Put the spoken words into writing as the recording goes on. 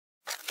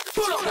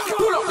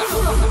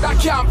That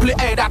can't play,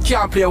 hey, that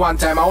can't play one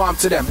time. I want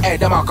to them, hey,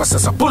 them Marcus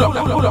says, pull up.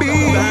 Below,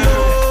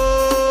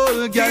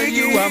 girl,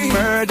 you a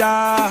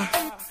murder.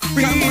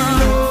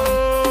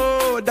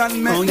 Reload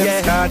and make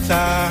them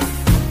scatter.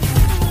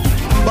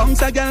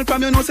 Bounce a girl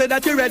from you know say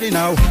that you ready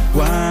now.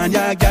 One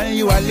ya girl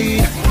you a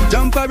lead.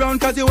 Jump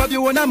around cause you have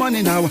your own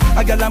money now.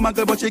 A girl a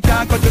muggle but she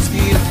can't cut the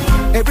speed.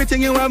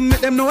 Everything you have make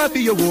them know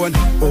happy you own.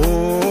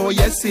 Oh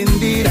yes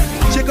indeed.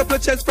 Shake up your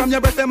chest from your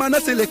breath them and a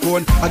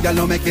silicone. A girl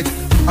no make it,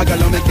 a girl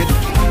no make it.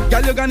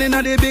 Girl you gone in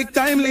a the big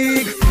time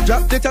league.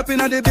 Drop the top in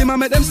a the beam and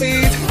make them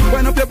see it.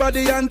 Wind up your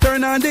body and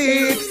turn on the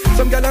heat.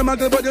 Some girl a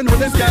muggle but you know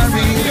them can't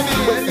read.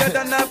 When you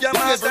done have your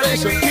master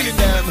degree.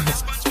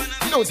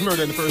 You know it's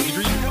murder in the first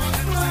degree.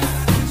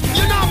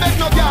 You know beg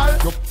no girl.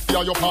 You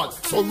fear your pal.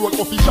 So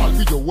roll official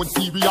with your own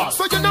cereal.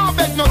 So you know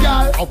beg no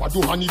girl. How I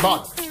do honey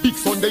bad. Big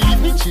Sunday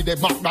evening she the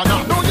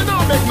McDonald. No you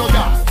know beg no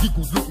girl. The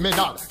good look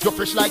medal. You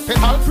fresh like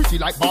petal, pretty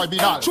like Barbie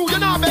doll. True you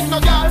know beg no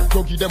girl.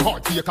 You give them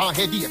heartache and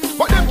headache,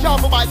 but them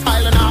can't buy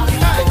style and all.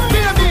 Hey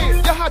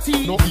baby, you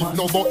hottie. No beef,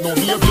 no butt, no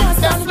baby.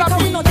 Them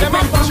slappy, them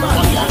a push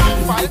on you.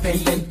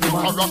 Independent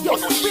woman.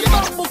 We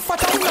don't book for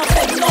time, we not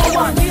beg no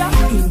one. We are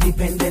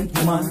independent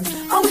woman.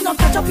 And we not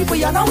catch up people,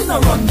 you know we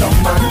not run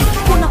down man.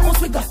 House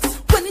we got.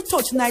 When it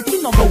touch night,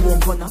 we no go home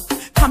gonna.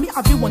 Come here,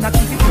 everyone a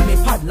keep it with me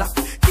padlock.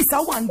 This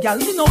a one girl,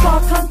 we no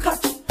walk and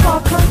catch.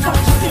 Walk and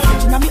catch. This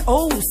kitchen a me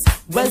house,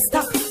 well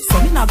stocked.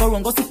 So me no go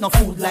run go sit no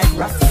food like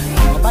rat.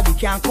 Nobody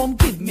can come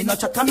give me no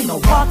chat, me no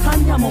walk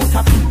and yam out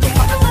a people.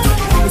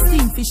 Me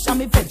steam fish and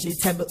me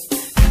vegetable.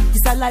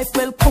 This a life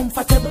well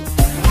comfortable.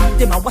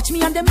 Them a watch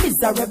me and them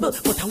miserable,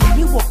 but I will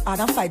be work hard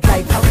and fight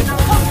like a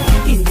rebel.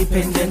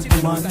 Independent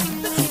woman.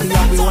 We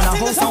have we want a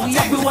house and we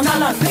have we want a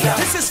land.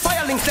 This is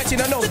Firelink letting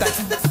you know that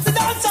the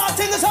dancehall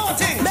thing is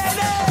haunting,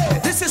 baby.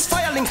 This is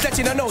Firelink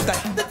letting you know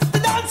that the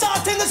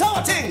dancehall thing is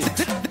haunting.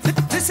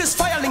 This is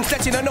Firelink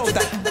letting you know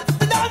that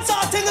the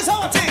dancehall thing is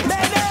haunting,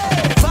 baby.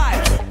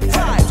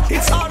 Vibes,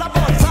 it's all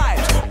about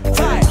vibes,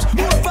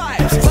 more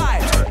vibes,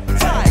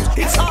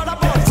 it's all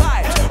about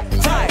vibes.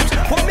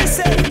 What me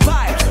say,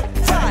 vibes,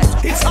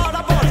 it's all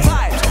about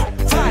vibes,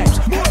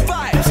 more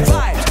vibes,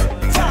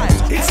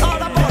 it's all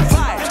about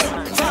vibes.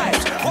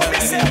 What me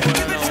say,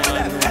 give it to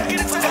them,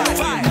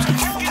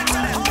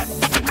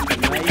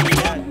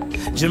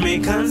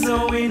 Jamaicans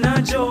know we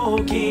not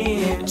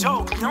joking.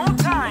 Joke, no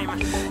time.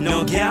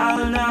 No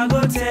girl not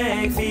go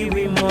take fee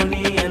we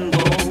money and go.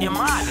 You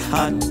mad?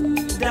 Hot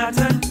that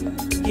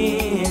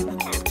again.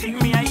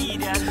 Take me a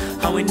idiot.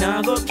 And we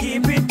not go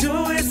keep it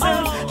to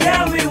itself.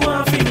 Yeah, we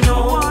want to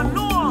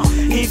know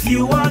if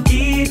you are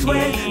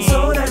gateway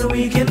so that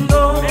we can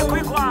go.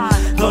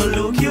 Go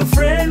look your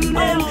friend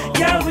them.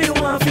 Yeah, we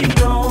want to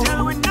know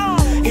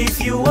if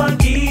you are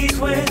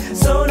gateway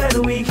so that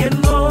we can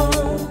go.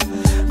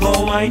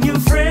 Go wine your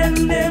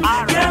friend them.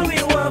 Yeah,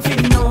 we want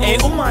to know. Hey,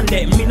 woman,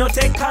 me no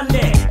take on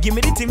there. Give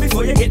me the thing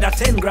before you get that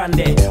 10 grand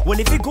there. Well,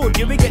 if it good,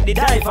 you will get the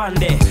dive on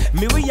there.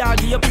 Me we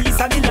argue your piece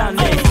of the land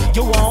there.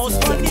 You want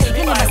us money,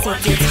 you never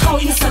set it. How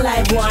you so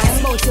lie, boy?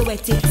 About to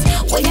wet it.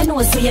 Well, you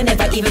know, so you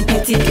never even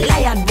pet it.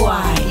 Liar,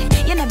 boy.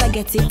 You never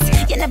get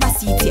it. You never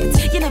see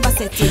it. You never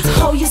set it.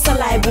 How you so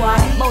lie, boy?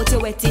 About to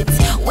wet it.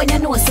 When you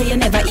know, so you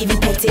never even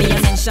pet it.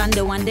 You mention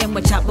the one them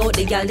we chat about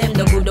the girl them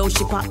the good how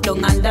she pop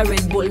down on the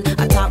Red Bull.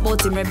 I talk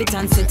about him rabbit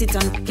and set it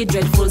and he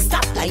dreadful.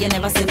 Stop like you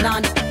never said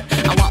none.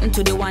 I want him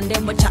to the one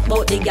them we chat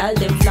about the girl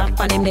them flap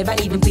and him never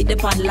even pick the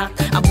padlock.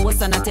 I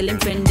boast and I tell him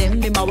friend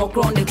them him a walk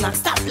round the clock.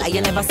 Stop like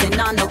you never said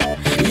none.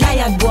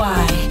 Liar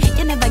boy,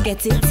 you never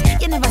get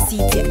it. You never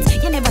see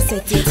it. You never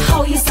set it.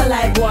 How you so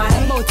lie boy?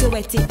 About to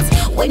wet it.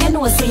 When you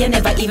know so you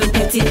never even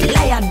pet it.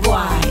 Liar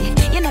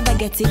boy, you never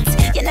get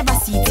it. You never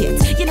see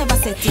it. You never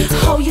set it.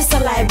 How you so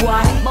lie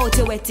boy? About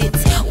to wet it.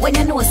 When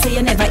you know so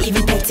you never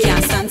even pet it.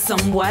 Can't stand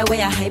some boy where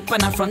you hype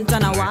on a front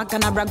and a walk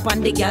and a brag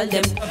on the girl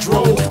them.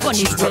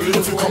 Funny story.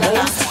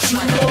 She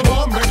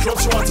know make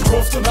love, she want to go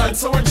off tonight.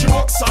 So when she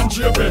walks on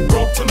your bed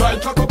broke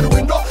tonight. Cock up the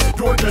window,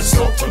 door get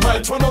stuck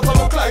tonight. When out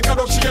look like a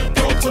dog, she get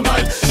broke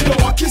tonight. She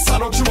don't want kiss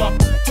and hug you up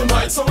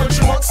tonight. So when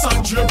she walks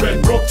on your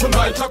bed broke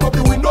tonight. Cock up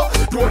the window,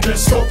 door get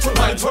stuck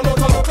tonight. When out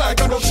look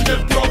like a dog, she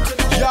get broke.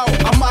 Yo,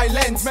 on my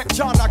lens, make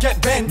Jana get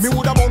bent. Me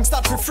woulda bounce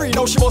that for free,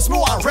 now she must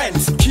more and rent.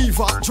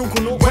 Kiva,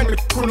 Junkuno, when me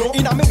kuno.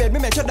 Inna me bed, me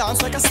make you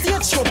dance like a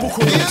stage show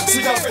bukuno.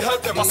 Signal for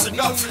help them, a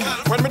signal for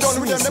help. When me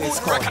done with them, they would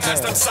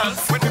recognize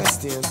themselves. When me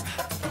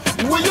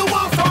what you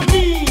want from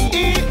me?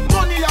 Eat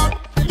money out.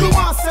 You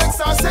want sex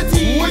or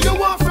setting? What you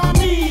want from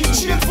me?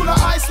 Chain full of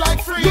ice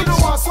like free. You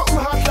don't want something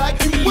hot like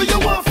tea. What you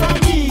want from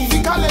me?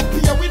 You can let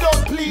pay, we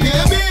don't please.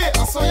 Baby,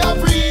 I saw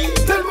you breathe.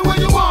 Tell me what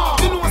you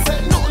want. You know I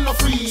said nothing no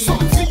free.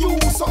 Something for you,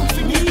 something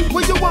for me.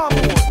 What you want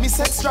more? Me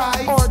sex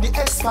drive or the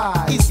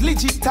X5? Is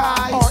legit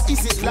tie or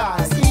is it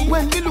lies?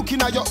 When me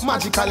looking at your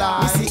magical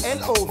eyes, me see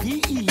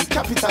L-O-V-E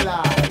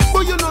capitalize.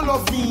 But you don't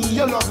love me,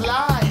 you love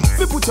lies.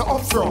 Me put you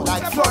up front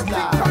like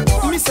floodlight.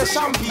 Me say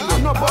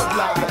champagne, no Bud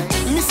Light.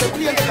 Me say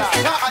plain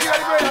light. Now I hear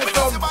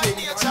something.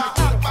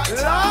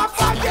 Laugh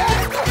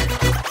again.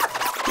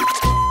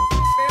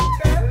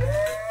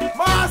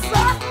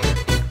 Master,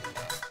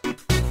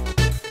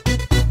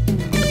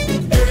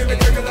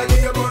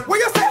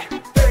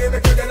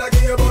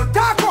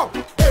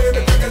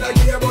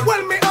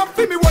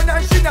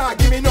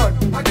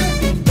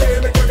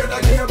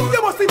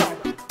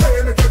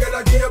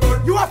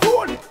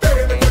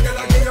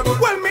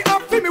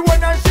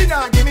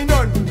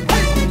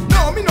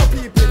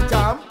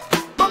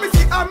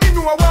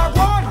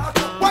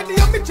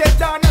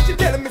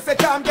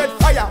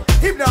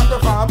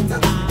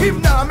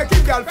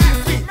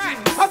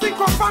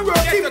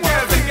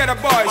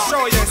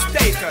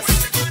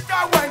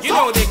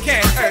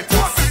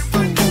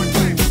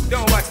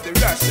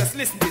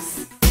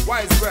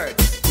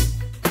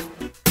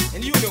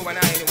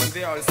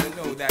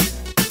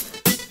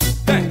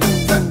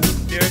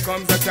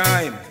 a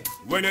time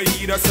when you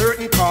hear a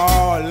certain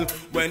call,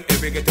 when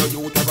every ghetto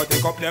youth a go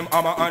take up them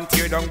hammer and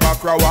tear down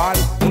back row wall.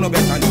 You know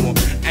better know.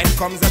 And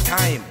comes a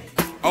time,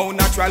 how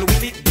natural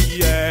will it be?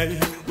 Yeah.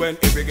 When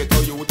every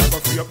ghetto youth a go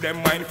free up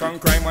them mind from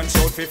crime and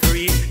shout for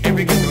free.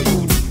 Every ghetto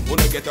youth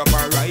wanna get up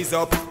and rise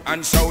up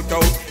and shout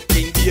out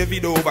King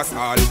David over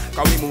all.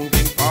 Cause we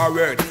moving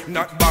forward,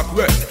 not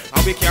backward,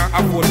 and we can't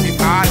afford to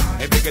fall.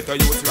 Every ghetto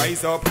youth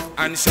rise up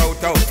and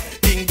shout out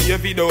King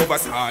David over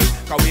all.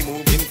 Cause we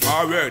moving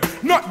forward,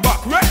 not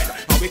backward,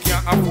 and we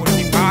can't afford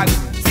to fall.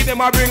 See them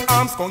a bring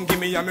arms, come give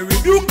me and me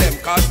rebuke them,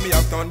 cause me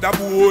have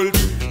thunderbolt.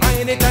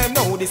 And anytime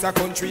now this a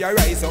country I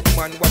rise up,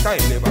 man, what I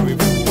never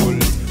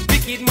revolt.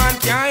 Wicked man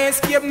can't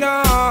escape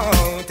now.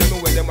 Tell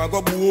me where them a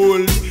go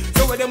bold.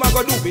 So where them a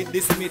go do with the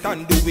Smith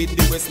and do with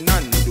the West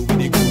and do with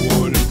the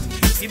gold.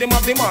 See them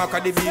have the mark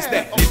of the beast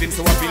there, living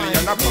so a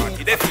billion a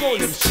party. They feel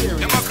them sharing.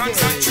 Them a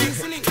concentrate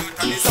from the north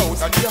and the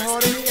south and the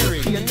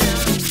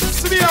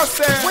west. See me I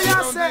say, what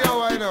you say?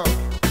 How I know?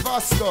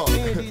 Vasco.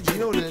 You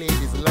know the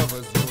ladies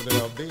lovers know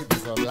that our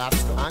babies are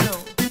last. I know.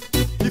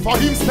 If I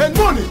him spend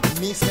money,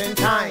 Me spend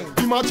time.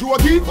 him a Joe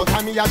give, But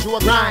I me a Joe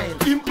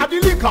grind. him a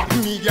the liquor,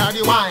 Me get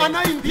the wine. and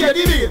I him pay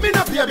the bill. Me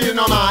not pay bill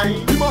no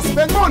mind. Him a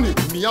spend money,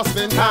 Me a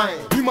spend time.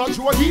 him a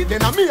Joe give,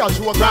 Then I me a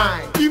Joe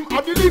grind. him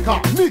a the liquor,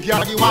 me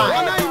get the wine,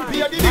 and I him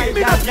pay the bill.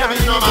 Me not pay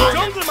bill no mind.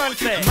 Jungle man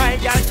say, my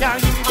gal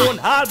can't give me bone.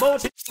 All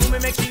about it, me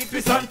make she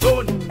twist and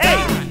tone.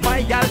 Hey,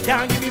 my gal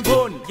can't give me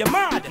bone. You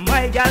mad?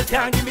 My gal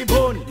can't give me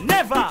bone.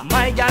 Never.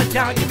 My gal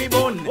can't give me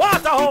bone.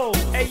 Water hole.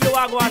 Hey, you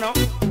are going on.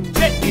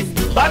 Check this.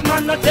 Bad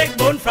man no take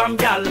bone from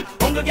gal.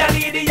 Hungry gal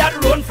idiot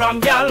run from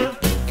gal.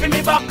 Fi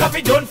me back up fi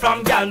done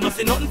from gal. No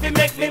see nothing fi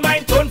make me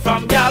mind turn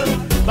from gal.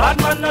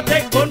 Bad man no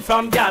take bone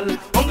from gal.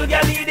 Hungry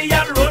gal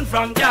idiot run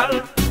from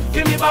gal.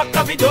 Fi me back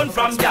up fi done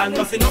from gal.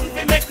 No see nothing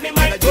fi make me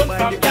mind turn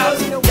from gal.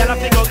 Gal a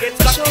fi go get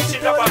stuck. She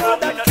drop a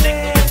rope. Me no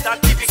take it that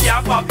if you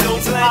can't pop down.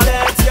 It's like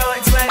that, yo,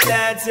 it's like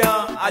that,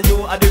 yo. And you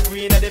are the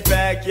queen of the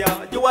pack, yo.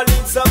 You are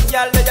lead some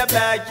gal in your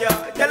back, yo.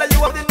 Girl,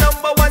 you are the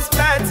 #1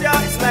 spot, yo.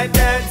 It's like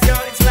that, yo,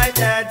 it's like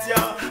that,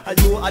 yo. And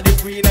you are the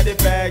queen of the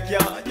pack, yo.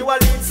 You are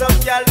lead some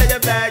gal in your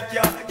back,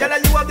 yo. Girl,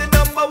 you are the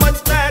 #1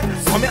 spot.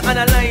 When me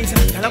analyze,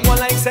 girl, I go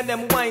like send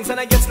them wines, and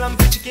I get slam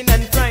for chicken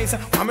and fries.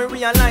 When me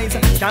realize,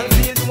 can't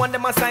feel the one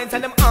them a signs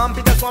and them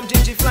armpit as warm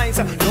gingy flies.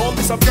 Don't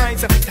be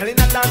surprised, telling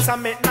a dance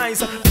and make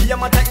nice. Be a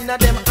matter in a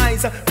them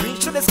eyes.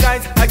 Reach to the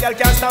skies, a girl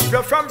can't stop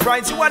you from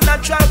price. You are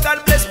natural,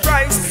 God bless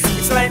price.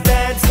 It's like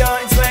that,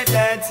 yeah, it's like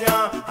that,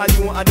 yeah. And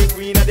you are the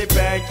queen of the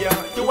pack, yeah.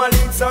 You are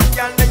lead some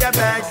girl in your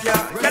back,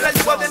 yeah. Girl,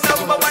 you are the #1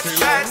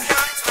 spot, yeah.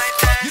 It's like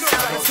that,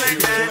 yeah, it's like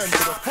that.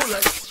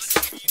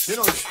 You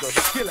know it's the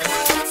killer.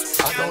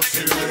 I don't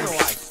feel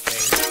it.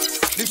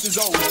 This is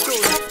how we do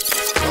it.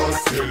 Just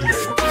kill it,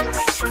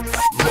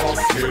 more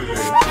kill it.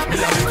 Me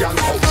and the girl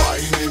go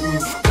whining,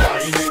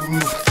 whining,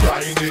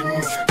 whining.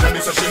 Then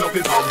it's a shit up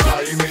it and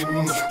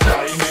whining,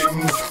 whining,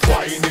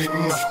 whining.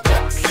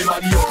 The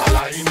body up a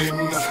lining,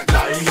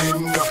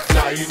 lining,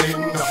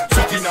 lining.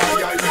 Sitting on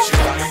the Irish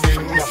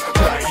lining,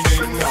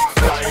 lining,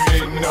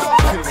 lining.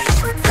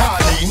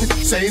 Carlene,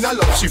 saying I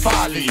love she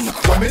falling.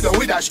 When me do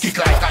with her, she kick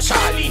like a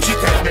Charlene. She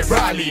tell me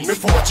brawling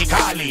before she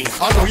calling.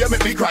 I know you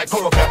make me cry,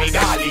 pour up every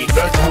darling.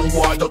 Bedroom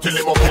wall, don't till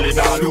him up killing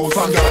all loose.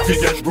 And girl fi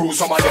get bruised,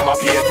 some of them a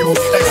paid you.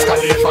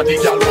 Escalate for the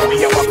girl when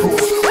we have a crew.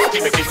 What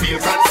make me feel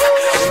concerned?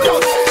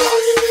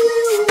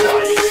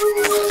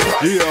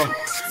 Yeah.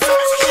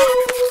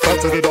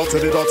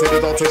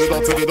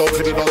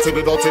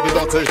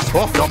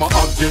 Oh, come on,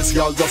 this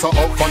girl just a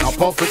up and a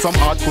puff with some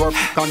hard work.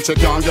 Can't she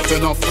can't get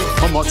enough.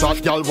 How much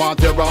that girl want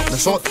to rock me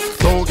shut?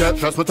 Don't get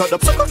pressed with the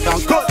sucker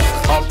down cut.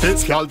 Of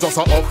this girl just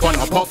a up and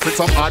a puff with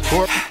some hard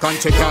work.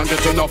 Can't she can't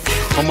get enough.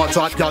 How much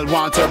that girl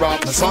want to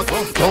rock me shut?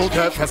 Don't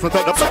get pressed with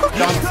the sucker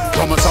down.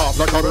 Come and soft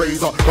like a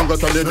razor. Don't go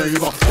tell the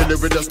neighbor. Kill it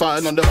with the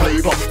style and the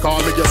flavor.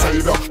 Call me your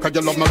savior. Cause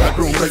you love my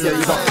bedroom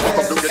creator.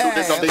 Come to get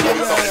this on the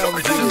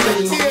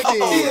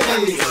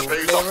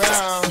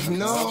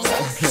No.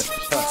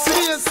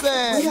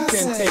 Seriously, you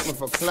can't take me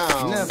for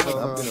clown. Never.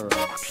 I've been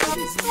around.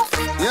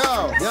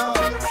 Yo.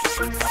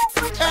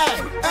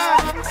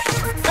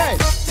 Hey,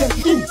 take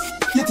me in,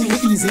 you think me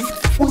easy?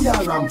 Who you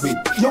ramp with?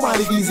 You want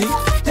it easy?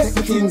 Take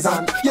me things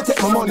and you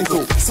take my money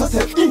too. So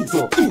take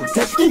into,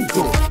 take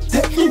into,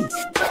 take in.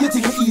 You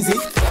think me easy?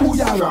 Who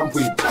you ramp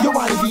with? You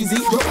want it easy?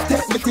 You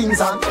take me things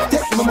and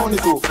take my money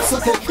too. So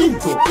take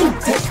into,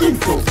 take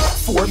into.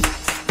 4,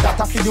 that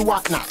I feel you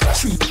what not.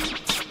 3,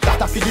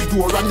 that I feel the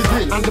door and the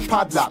grill and the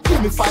padlock.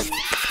 Give me 5.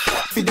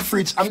 For the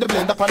fridge and the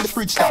blender on the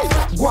fridge top.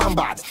 Go on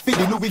bad, for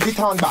the Louis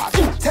Vuitton bag.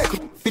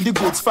 Take for the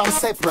goods from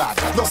Separate.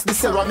 Plus the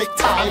ceramic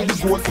tile and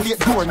the gold plate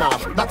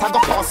doorknob. That I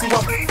got cost you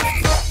up.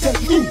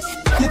 Take me,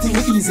 you think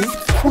me easy?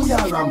 Who you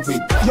ramp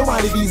with? You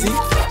want it easy?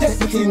 Take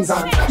me things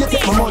and you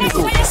take my money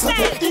too. So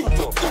take it,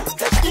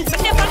 take it.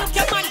 Never look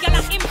your man, girl,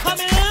 and him come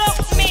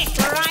look me.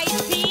 Right,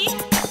 see?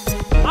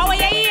 How are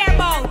you here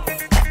about?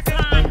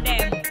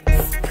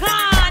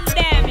 Can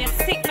them, you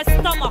sick my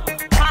stomach.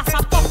 Pass a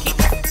bucket.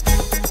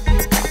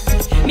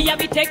 Me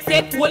have it take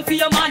set, hold for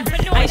your man.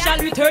 I shall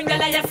return,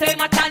 girl, I say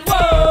my tan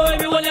word.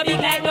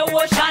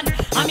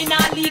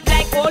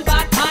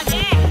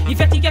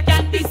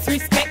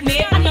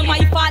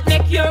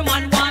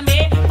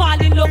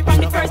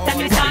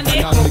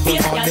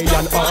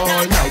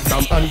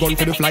 gun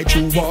for the flight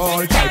through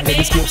wall. Type let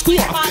the scope screw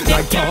off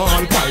like tall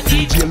pipe.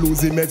 DJ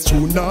losing meds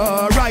through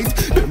nah right.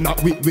 Them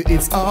not with me,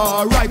 it's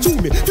alright.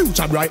 To me,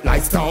 future bright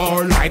like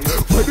starlight.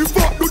 Where the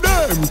fuck do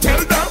them?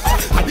 Tell them.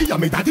 Adi ya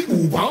me daddy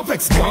who want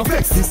vex, want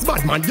vex. This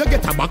bad man, you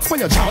get a box for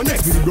your jaw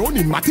next. With the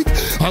browning matic,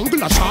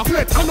 angular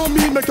chocolate. I know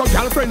me make your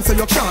girlfriend say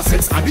your can't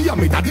sex. Adi ya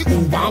me daddy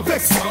who want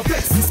vex, want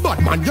vex. This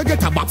bad man, you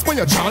get a box for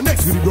your jaw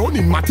next. With the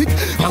browning matic,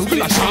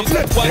 angular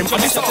chocolate. One for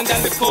the shot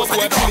and the court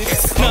were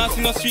bullet. Nas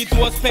in the street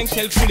was pen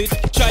shell full it.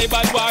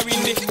 Tribal war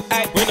in the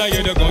eye. When I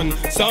hear the gun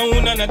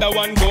sound, another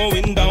one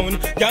going down.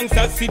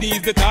 Gangsta city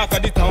is the talk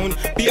of the town.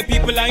 Be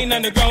people lying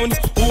on the ground.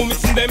 Who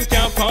missing them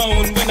can't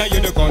found. When I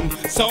hear the gun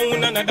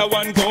sound, another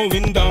one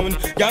going down.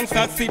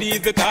 Gangsta city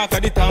is the talk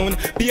of the town.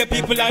 Be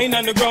people lying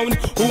on the ground.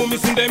 Who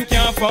missing them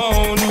can't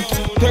found.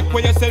 Take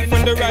for yourself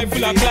from the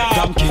rifle of clap.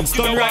 From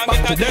Kingston right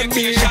back to them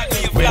here.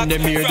 When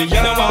them hear the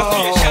yellow,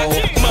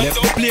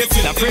 left the place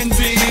in a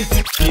frenzy.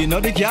 You know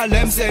the girl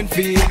them send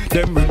fee.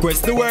 Them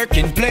request to work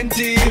in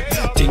plenty.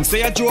 Things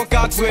say a joke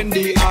ask when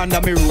they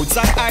under me roots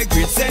and high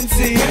grade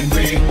sensei. When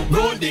we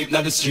roll deep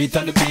like the street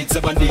and the beats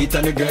of bandit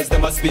and the girls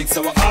them a speak.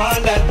 So all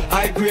that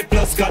high grade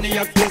plus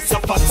cognac plus a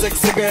fat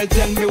sexy girl.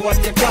 Tell me what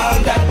you call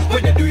that.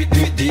 When you do it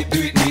deep, do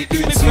it neat, do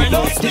it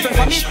slow. Different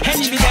from me,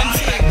 enemy them.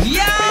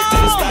 Yo,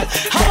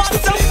 I want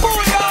some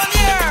food down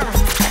here.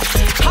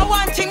 I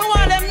want thing I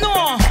want them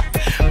know.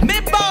 Me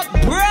back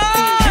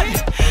broad,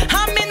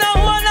 and me no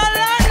want a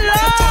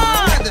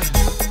landlord.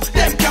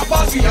 Them can't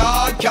pass we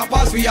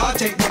hard,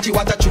 take what you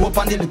want to chew up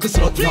on the little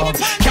slut now.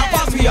 Can't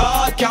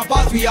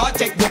pass we hard,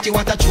 take what you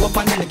want to chew up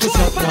on the little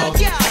slut now.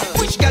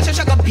 Which girl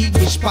should go beat,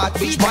 which part,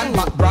 which one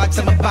back broad,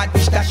 some bad,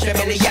 which dash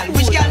rebellion.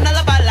 Which girl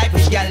not a bad life,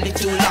 which girl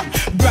little long,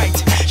 bright.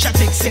 She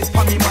take set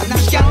for me man.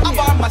 Which girl have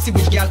a massive,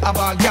 which girl have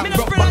a gram.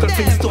 Rock buckle,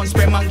 Flintstone,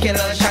 spray man,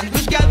 killer shan.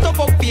 Which girl top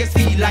up face,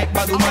 feel like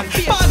bad woman.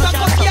 Pass a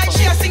cut, yeah,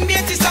 she a sing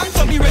dirty song.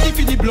 So be ready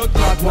for the blood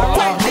clot war.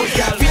 Good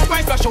girl, face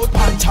my flash out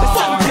panther.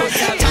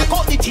 Talk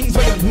out the things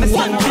where you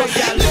know.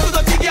 Little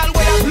dirty girl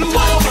where you blue.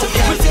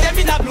 We see them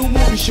in a blue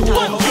movie show.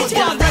 Good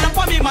girl, run up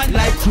on me man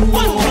like crew.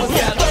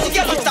 Dirty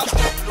girl, stop.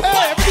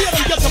 Hey, every day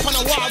them get up on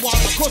a war,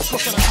 cuss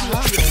and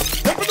a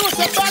shit. Them produce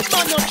a bad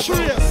man not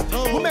trace.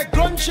 Who make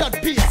gunshot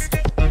piece.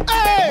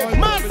 Hey,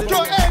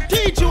 master, hey,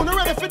 teach you, not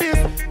ready for this.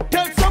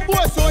 Tell some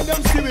boys so when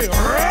them see me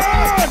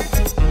run.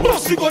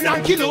 Bust we gun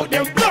and kill out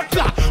them blood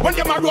clot. When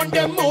them a run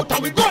them out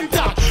and we gun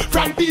talk.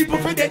 From people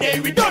for the day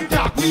we don't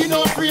talk. We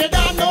no afraid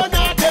and no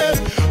not them.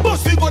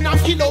 Bust we gun and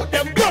kill out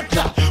them blood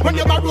clot. When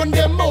them a run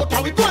them out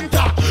and we gun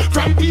talk.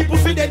 From people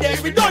for the day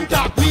we don't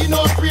talk. We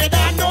no afraid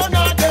and no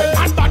not them.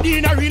 And body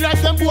in a real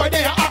life them boy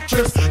they are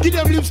actress. Give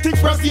them lipstick,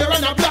 brassiere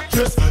and a black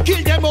dress.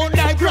 Kill them out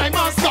like crime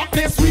and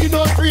slackness. We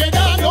no afraid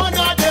and no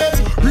not them.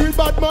 Real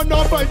bad man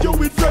now fight you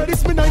with friend.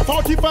 It's me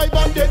 945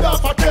 and dead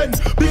half a 10.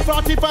 Big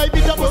 45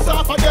 it was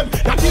half of them.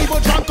 That evil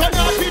drunk on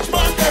a bitch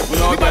man them. We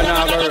know that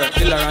now work,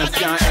 Tolerance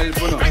can't help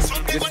you know.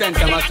 The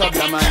center man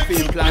subla man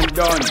film plan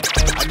done.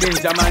 A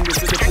danger man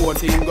this is the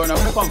 14 gonna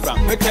come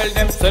from. We tell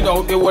them send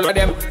out the whole of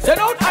them. Send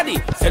out Addy.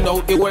 Send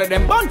out the whole of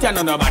them bounty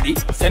on nobody.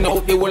 Send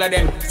out the whole of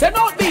them. Send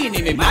out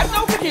Beanie me mad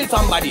now to kill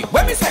somebody.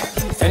 When me say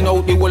send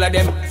out the whole of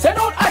them. Send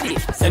out Addy.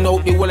 Send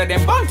out the whole of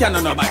them bounty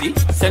on nobody.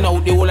 Send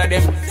out the whole of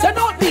them. Send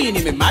out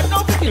Beanie me mad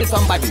now to kill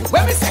somebody.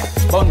 When me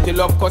say bounty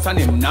love cause and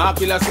him nah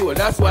kill a soul.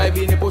 That's why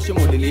Beanie push him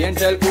with the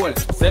angel hole.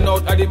 Send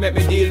out Addy make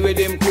me deal with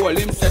him cool.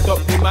 Him set up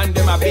the man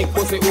them a big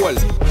pussy hole.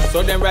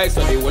 So them rise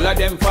so the whole of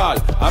them fall.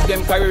 Have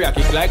them career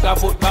kick like a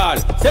football.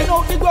 Send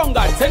out the gun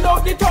god, send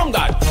out the tongue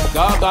god.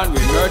 Gargan we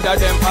murder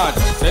them hard.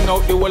 Send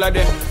out the whole of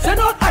them. Send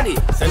out Addy.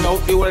 Send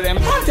out the whole of them.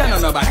 Bounty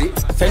on nobody.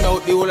 Send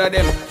out the whole of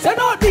them. Send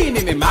out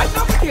Beanie me mad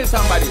now to kill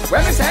somebody.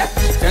 When me say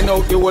send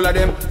out the whole of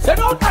them. Send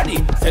out Addy.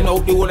 Send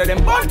out the whole of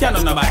them. Bounty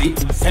on nobody.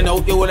 Send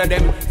out the whole of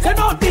them. Send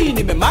out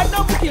Beanie me mad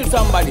now to kill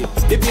somebody.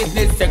 The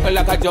business circle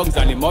like a jugs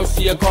and he must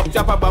shake up.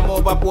 Chop up a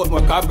move up port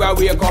more cabra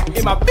wake up.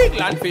 Him a big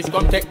land fish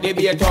come take the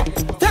bait up.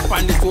 Step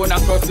on the stone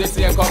and cross the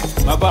snake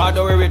up. My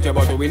father we rich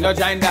but we no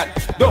join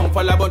that. Don't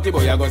follow Bunty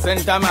boy I go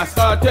send a mass.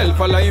 Tell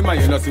follow him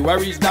and you know see where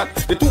reach that.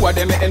 The two of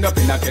them may end up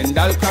in a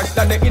Kendall crash.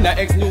 That the inner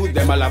ex news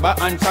them a lava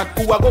and chat.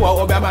 Who a go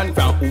a over man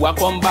from who a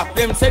come back.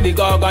 Them say the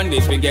gargan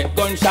this we get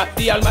gunshot.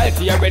 The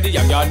almighty already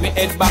and yard me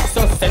head back.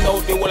 So send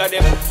out the whole of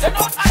them. Send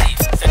out Addy.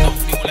 Send out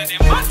the whole of them.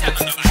 Bunty and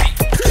nobody.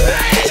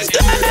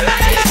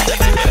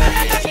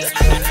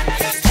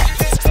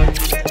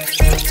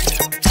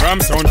 Ram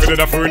sound for the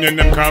Dafurian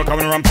them call.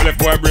 Coming around to left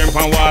boy brain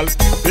pan wall.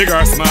 Big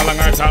or small and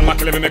or tall.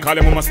 Mac 11 me call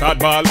him mama start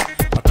ball.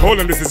 I told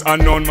him this is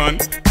unknown man.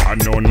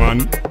 Unknown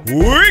man.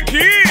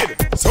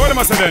 Wicked. So what am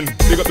I say then?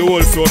 Big up the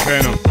whole soap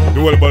you know.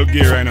 The whole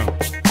Bulgaria you know.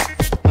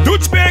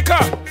 Dutch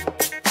maker.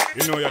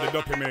 You know you're the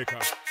ducky maker.